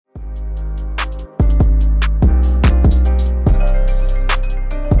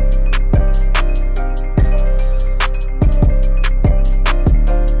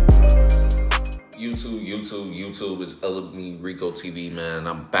YouTube? It's LMERicoTv, man.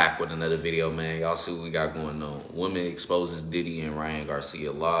 I'm back with another video, man. Y'all see what we got going on. Woman exposes Diddy and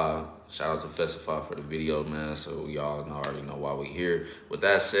Garcia live. Shout out to Festify for the video, man. So y'all already know why we here. With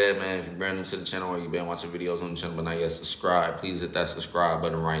that said, man, if you're brand new to the channel or you've been watching videos on the channel but not yet subscribed, please hit that subscribe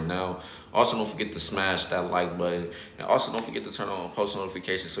button right now. Also, don't forget to smash that like button. And also, don't forget to turn on post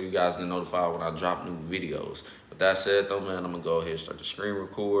notifications so you guys get notified when I drop new videos. With that said, though, man, I'm going to go ahead and start the screen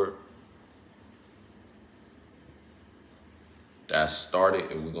record. That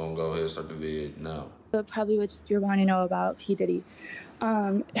started, and we're gonna go ahead and start the video now. But probably what you're wanting to know about P. Diddy.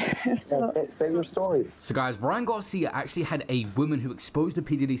 Say your story. So guys, Garcia actually had a woman who exposed the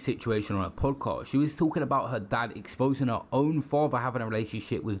P. Diddy situation on a podcast. She was talking about her dad exposing her own father having a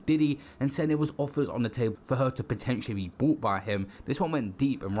relationship with Diddy and saying there was offers on the table for her to potentially be bought by him. This one went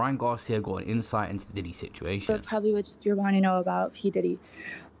deep, and Garcia got an insight into the Diddy situation. But probably what you're wanting to know about P. Diddy.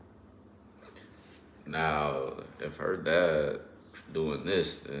 Now, if her dad doing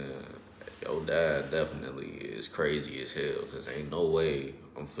this, then your dad definitely is crazy as hell, because ain't no way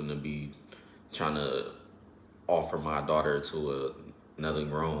I'm finna be trying to offer my daughter to another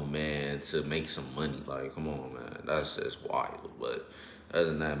grown man to make some money. Like, come on, man, that's just wild. But other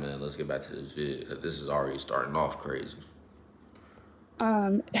than that, man, let's get back to this video, because this is already starting off crazy.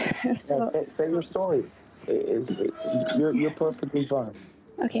 Say your story. You're perfectly fine.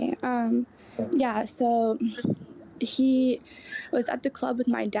 Okay, yeah, so he was at the club with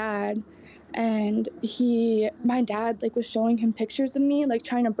my dad, and my dad like was showing him pictures of me, like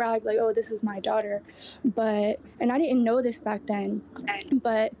trying to brag, like, oh, this is my daughter. And I didn't know this back then,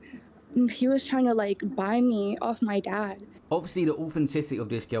 but he was trying to like buy me off my dad. Obviously, the authenticity of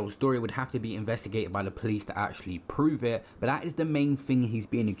this girl's story would have to be investigated by the police to actually prove it, but that is the main thing he's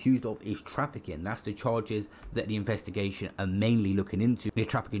being accused of, is trafficking. That's the charges that the investigation are mainly looking into, the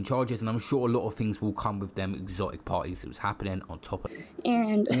trafficking charges, and I'm sure a lot of things will come with them exotic parties that was happening on top of it.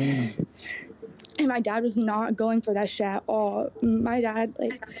 And my dad was not going for that shit at all. My dad,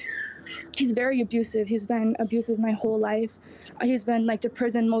 like, he's very abusive. He's been abusive my whole life. He's been like to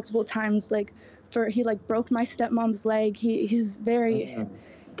prison multiple times, like he like broke my stepmom's leg. He's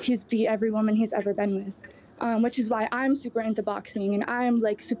beat every woman he's ever been with, which is why I'm super into boxing, and I'm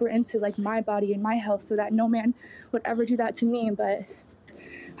like super into like my body and my health, so that no man would ever do that to me. But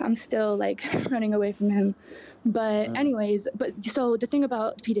I'm still like running away from him. But anyways, so the thing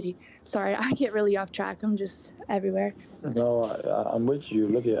about P. Diddy, sorry, I get really off track. I'm just everywhere. No, I'm with you.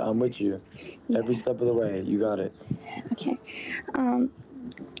 Look I'm with you. Yeah. Every step of the way. You got it. Okay.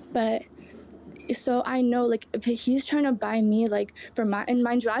 But so I know, like, if he's trying to buy me, like, for and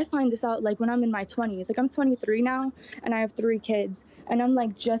mind you, I find this out, like, when I'm in my 20s. Like, I'm 23 now, and I have 3 kids. And I'm,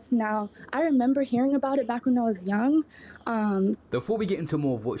 like, just now, I remember hearing about it back when I was young. Before we get into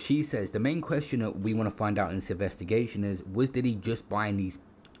more of what she says, the main question that we want to find out in this investigation is, was Diddy just buying these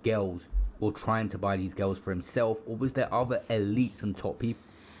girls, or trying to buy these girls for himself, or was there other elites and top people?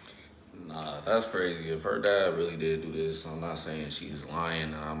 Nah, that's crazy. If her dad really did do this, I'm not saying she's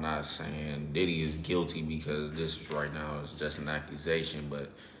lying. I'm not saying Diddy is guilty, because this right now is just an accusation.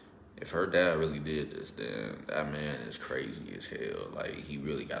 But if her dad really did this, then that man is crazy as hell. Like, he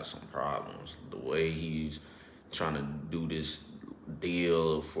really got some problems. The way he's trying to do this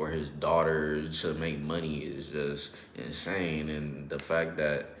deal for his daughter to make money is just insane. And the fact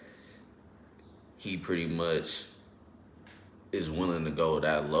that he pretty much is willing to go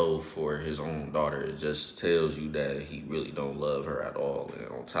that low for his own daughter, it just tells you that he really don't love her at all. And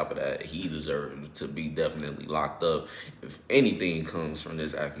on top of that, he deserves to be definitely locked up if anything comes from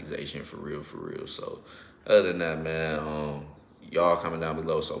this accusation, for real, for real. So other than that, man, y'all comment down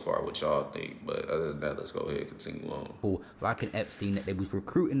below so far what y'all think. But other than that, let's go ahead and continue on. Like an Epstein, that they was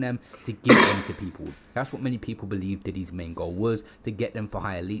recruiting them to give them to people. That's what many people believe Diddy's main goal was, to get them for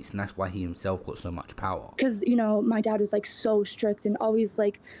high elites, and that's why he himself got so much power. Because, you know, my dad was like so strict and always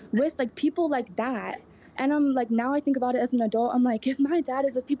like with like people like that. And I'm like, now I think about it as an adult, I'm like, if my dad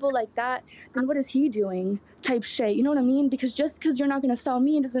is with people like that, then what is he doing? Type shit, you know what I mean? Because just because you're not gonna sell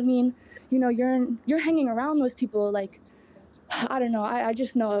me doesn't mean, you know, you're hanging around those people. Like, I don't know. I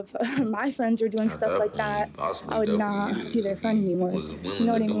just know if my friends are doing stuff like that, I would not be their friend anymore. You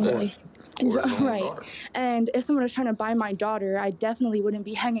know what I mean? Right. And if someone was trying to buy my daughter, I definitely wouldn't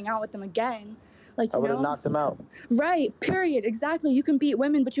be hanging out with them again. Like, I would have knocked them out. Right. Period. Exactly. You can beat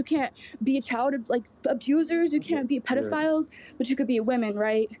women, but you can't be child like abusers. You can't be pedophiles, but you could be women,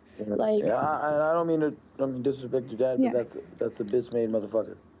 right? Like, yeah, I don't mean to disrespect your dad, yeah. but that's a bitch made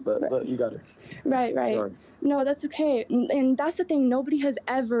motherfucker. But you got it. Right. Sorry. No, that's okay. And that's the thing. Nobody has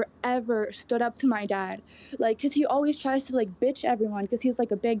ever stood up to my dad. Like, because he always tries to, like, bitch everyone because he's,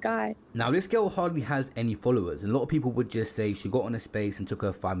 like, a big guy. Now, this girl hardly has any followers, and a lot of people would just say she got on a space and took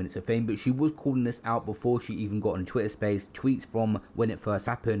her 5 minutes of fame, but she was calling this out before she even got on Twitter space. Tweets from when it first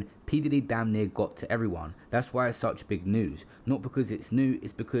happened, P. Diddy damn near got to everyone. That's why it's such big news. Not because it's new,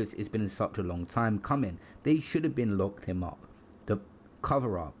 it's because it's been such a long time coming. They should have been locked him up. The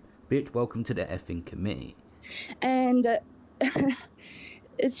cover up. Bitch, welcome to the effing committee. And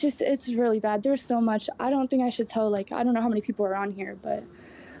it's really bad. There's so much. I don't think I should tell, like, I don't know how many people are on here, but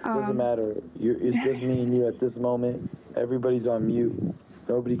Doesn't matter. It's just me and you at this moment. Everybody's on mute.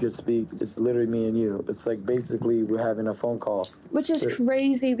 Nobody could speak. It's literally me and you. It's like basically we're having a phone call. Which is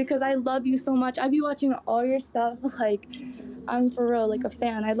crazy because I love you so much. I've been watching all your stuff. Like, I'm for real, like, a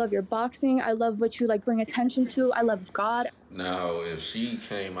fan. I love your boxing. I love what you, like, bring attention to. I love God. Now, if she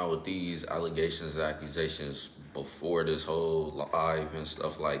came out with these allegations, accusations before this whole live and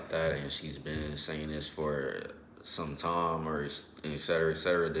stuff like that, and she's been saying this for some time, or et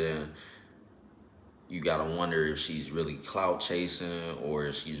cetera, then you gotta wonder if she's really clout chasing or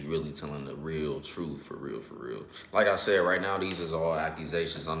if she's really telling the real truth, for real. Like I said, right now, these is all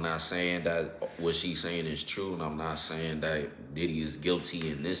accusations. I'm not saying that what she's saying is true, and I'm not saying that Diddy is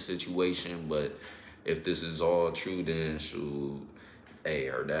guilty in this situation, but if this is all true, then shoot, hey,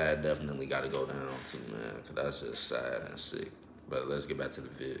 her dad definitely gotta go down too, man, because that's just sad and sick. But let's get back to the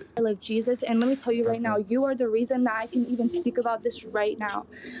vid. I love Jesus, and let me tell you right now, you are the reason that I can even speak about this right now.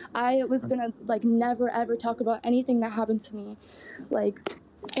 I was gonna, like, never ever talk about anything that happened to me, like,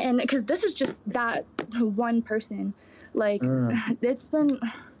 and because this is just that one person. Like, it's been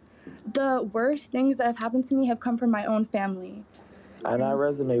the worst things that have happened to me have come from my own family. And I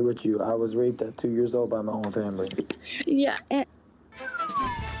resonate with you. I was raped at 2 years old by my own family. Yeah, and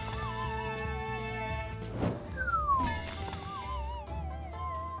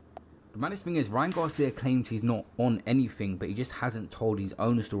The maddest thing is, Ryan Garcia claims he's not on anything, but he just hasn't told his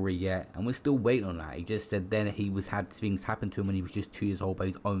own story yet, and we're still waiting on that. He just said then he had things happen to him when he was just 2 years old by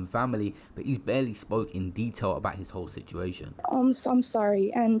his own family, but he's barely spoke in detail about his whole situation. I'm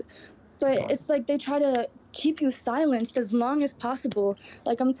sorry, but it's like they try to keep you silenced as long as possible.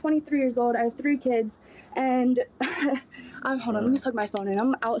 Like, I'm 23 years old, I have 3 kids, and hold on, let me plug my phone in.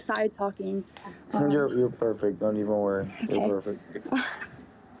 I'm outside talking. You're perfect. Don't even worry. Okay. You're perfect.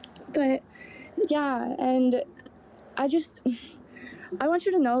 But yeah, and I want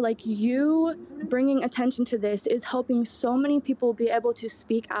you to know, like, you bringing attention to this is helping so many people be able to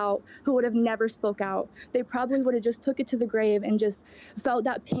speak out who would have never spoke out. They probably would have just took it to the grave and just felt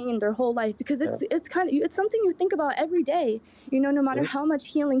that pain their whole life, because it's kind of, it's something you think about every day, you know, no matter how much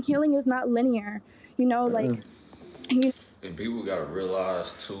healing is not linear, you know, like. And people gotta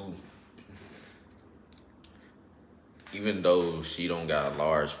realize too, even though she don't got a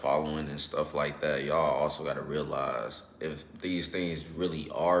large following and stuff like that, y'all also got to realize if these things really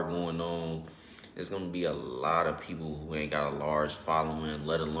are going on, there's going to be a lot of people who ain't got a large following,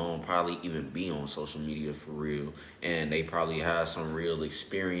 let alone probably even be on social media for real. And they probably have some real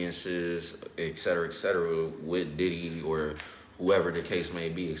experiences, et cetera, with Diddy or whoever the case may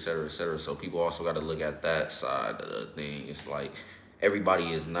be, et cetera. So people also got to look at that side of the thing. It's like everybody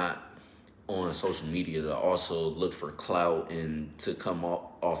is not on social media to also look for clout and to come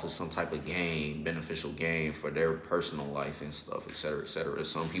off of some type of gain, beneficial gain for their personal life and stuff, et cetera.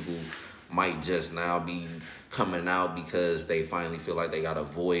 Some people might just now be coming out because they finally feel like they got a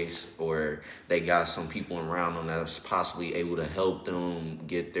voice, or they got some people around them that's possibly able to help them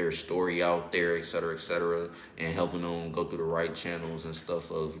get their story out there, et cetera, and helping them go through the right channels and stuff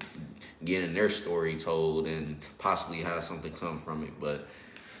of getting their story told and possibly have something come from it. But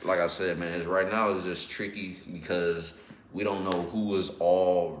like I said, man, right now it's just tricky because we don't know who is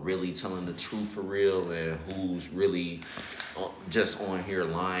all really telling the truth for real and who's really just on here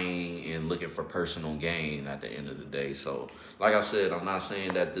lying and looking for personal gain at the end of the day. So, like I said, I'm not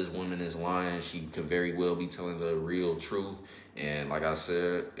saying that this woman is lying. She could very well be telling the real truth. And like I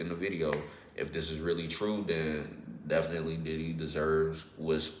said in the video, if this is really true, then definitely Diddy deserves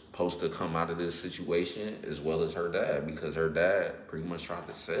what's supposed to come out of this situation, as well as her dad, because her dad pretty much tried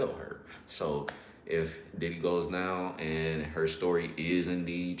to sell her. So if Diddy goes down and her story is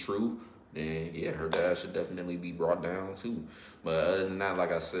indeed true, then yeah, her dad should definitely be brought down too. But other than that,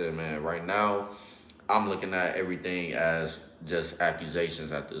 like I said, man, right now I'm looking at everything as just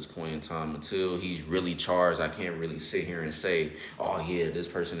accusations at this point in time. Until he's really charged, I can't really sit here and say, oh yeah, this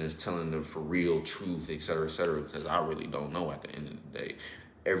person is telling the for real truth, et cetera, because I really don't know at the end of the day.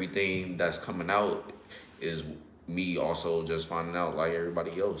 everything that's coming out is me also just finding out like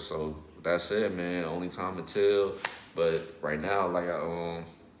everybody else. So that's it, man. Only time to tell. But right now, like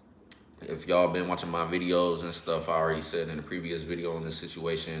if y'all been watching my videos and stuff, I already said in the previous video on this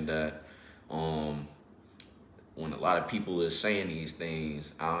situation that when a lot of people is saying these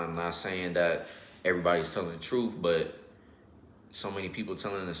things, I'm not saying that everybody's telling the truth, but so many people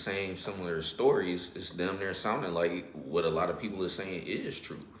telling the same similar stories, it's damn near sounding like what a lot of people are saying is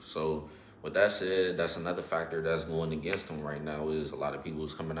true. So with that said, that's another factor that's going against him right now, is a lot of people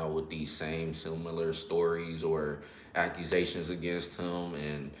is coming out with these same similar stories or accusations against him,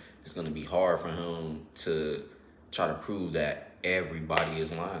 and it's going to be hard for him to try to prove that everybody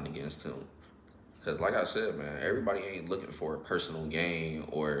is lying against him. Because like I said, man, everybody ain't looking for a personal gain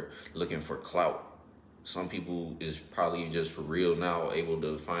or looking for clout. Some people is probably just for real now able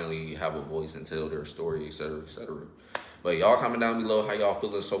to finally have a voice and tell their story, etc., etc. But y'all comment down below how y'all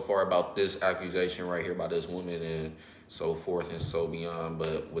feeling so far about this accusation right here by this woman and so forth and so beyond.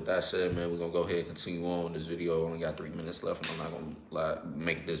 But with that said, man, we're going to go ahead and continue on this video. Only got 3 minutes left, and I'm not going to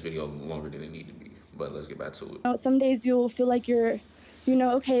make this video longer than it need to be. But let's get back to it. Some days you'll feel like you're, you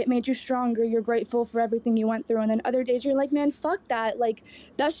know, okay, it made you stronger. You're grateful for everything you went through. And then other days you're like, man, fuck that. Like,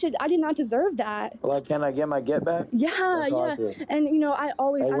 that shit, I did not deserve that. Like, can I get my get back? Yeah, yeah. And, you know, I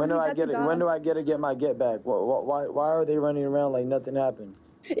always... Like, when do I get it? When do I get my get back? Why are they running around like nothing happened?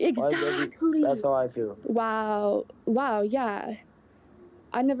 Exactly. That's how I feel. Wow. Wow, yeah.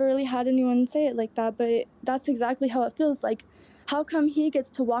 I never really had anyone say it like that, but that's exactly how it feels. Like, how come he gets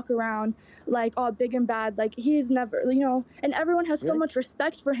to walk around like all big and bad? Like, he's never, you know, and everyone has so much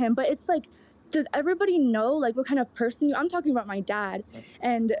respect for him. But it's like, does everybody know like what kind of person you? I'm talking about my dad,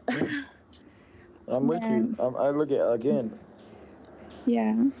 and I'm with you. I look at again.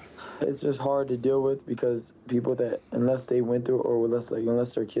 Yeah. It's just hard to deal with because people that unless they went through it or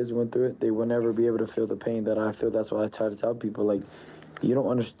unless their kids went through it, they will never be able to feel the pain that I feel. That's why I try to tell people, like, you don't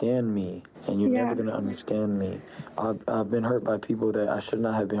understand me, and you're never gonna understand me. I've been hurt by people that I should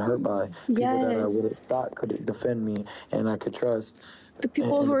not have been hurt by. People that I would have thought could defend me and I could trust. The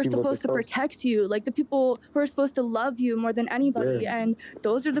people who are supposed to protect you, like the people who are supposed to love you more than anybody, and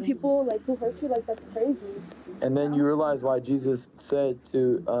those are the people like who hurt you. Like, that's crazy. And then you realize why Jesus said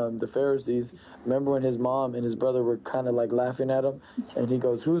to the Pharisees, remember when his mom and his brother were kind of like laughing at him, and he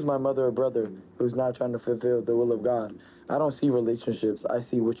goes, who's my mother or brother who's not trying to fulfill the will of God? I don't see relationships. I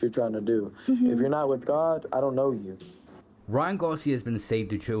see what you're trying to do. If you're not with God, I don't know you. Ryan Garcia has been Save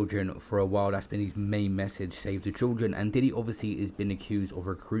the Children for a while. That's been his main message, Save the Children. And Diddy obviously has been accused of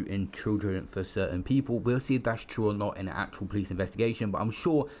recruiting children for certain people. We'll see if that's true or not in an actual police investigation. But I'm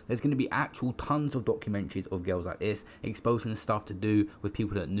sure there's going to be actual tons of documentaries of girls like this exposing stuff to do with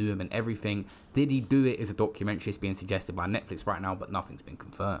people that knew him and everything. Did he do it? Is a documentary being suggested by Netflix right now, but nothing's been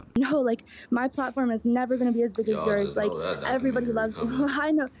confirmed. No, like, my platform is never going to be as big as yours. Like, everybody loves you.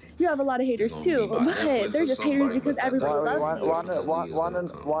 I know you have a lot of haters too, but they're just haters because everybody loves you.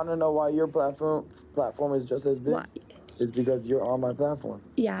 Want to know why your platform is just as big? Why? It's because you're on my platform.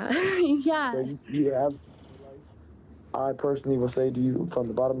 Yeah. Yeah. So you have, I personally will say to you from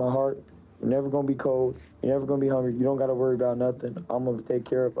the bottom of my heart, you're never going to be cold. You're never going to be hungry. You don't got to worry about nothing. I'm going to take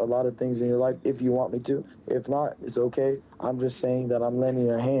care of a lot of things in your life if you want me to. If not, it's okay. I'm just saying that I'm lending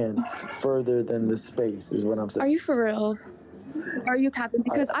a hand further than the space is what I'm saying. Are you for real? Are you capping?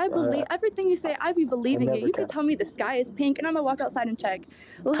 Because I believe everything you say. I be believing it. You can tell me the sky is pink, and I'm gonna walk outside and check.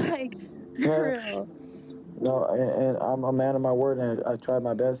 Like, for real. No, and I'm a man of my word, and I try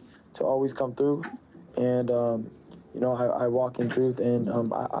my best to always come through. And you know, I walk in truth, and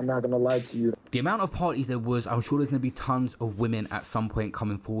I'm not gonna lie to you. The amount of parties there was, I'm sure there's going to be tons of women at some point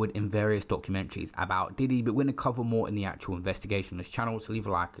coming forward in various documentaries about Diddy, but we're going to cover more in the actual investigation on this channel, so leave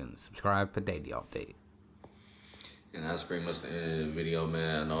a like and subscribe for daily update. And that's pretty much the end of the video,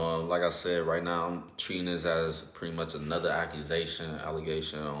 man. Like I said, right now I'm treating this as pretty much another allegation.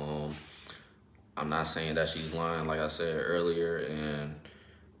 I'm not saying that she's lying, like I said earlier, and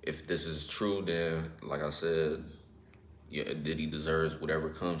if this is true, then like I said, yeah, Diddy deserves whatever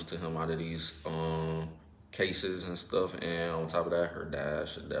comes to him out of these cases and stuff. And on top of that, her dad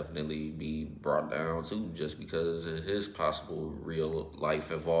should definitely be brought down too, just because of his possible real life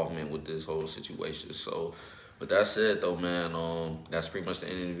involvement with this whole situation. So but that's it though, man. That's pretty much the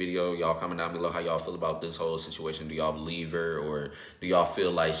end of the video. Y'all comment down below how y'all feel about this whole situation. Do y'all believe her, or do y'all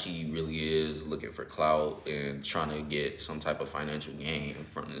feel like she really is looking for clout and trying to get some type of financial gain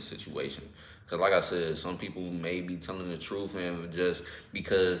from this situation? Because like I said, some people may be telling the truth, and just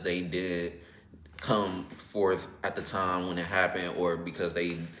because they did come forth at the time when it happened, or because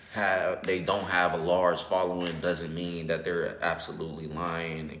they don't have a large following, doesn't mean that they're absolutely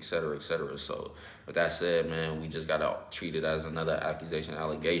lying, etc., etc. So with that said, man, we just gotta treat it as another accusation,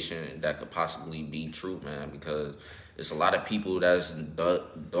 allegation that could possibly be true, man, because it's a lot of people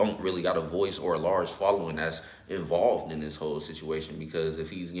that don't really got a voice or a large following that's involved in this whole situation. Because if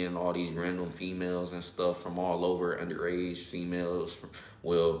he's getting all these random females and stuff from all over, underage females,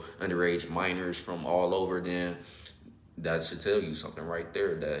 underage minors from all over, then that should tell you something right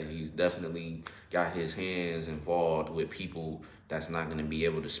there, that he's definitely got his hands involved with people that's not going to be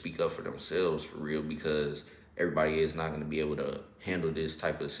able to speak up for themselves for real, because everybody is not going to be able to handle this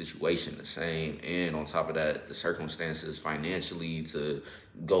type of situation the same. And on top of that, the circumstances financially to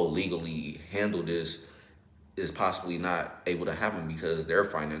go legally handle this is possibly not able to happen because their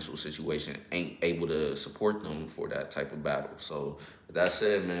financial situation ain't able to support them for that type of battle. So with that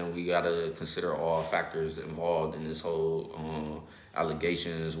said, man, we got to consider all factors involved in this whole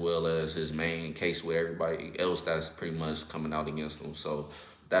allegation, as well as his main case with everybody else that's pretty much coming out against him. So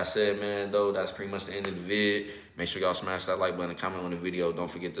that said, man, though, that's pretty much the end of the vid. Make sure y'all smash that like button and comment on the video. Don't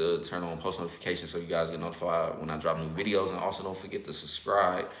forget to turn on post notifications so you guys get notified when I drop new videos. And also don't forget to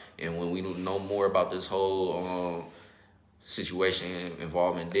subscribe. And when we know more about this whole situation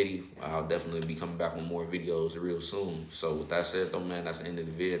involving Diddy, I'll definitely be coming back with more videos real soon. So with that said, though, man, that's the end of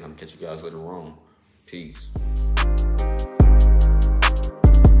the vid. I'm gonna catch you guys later on. Peace.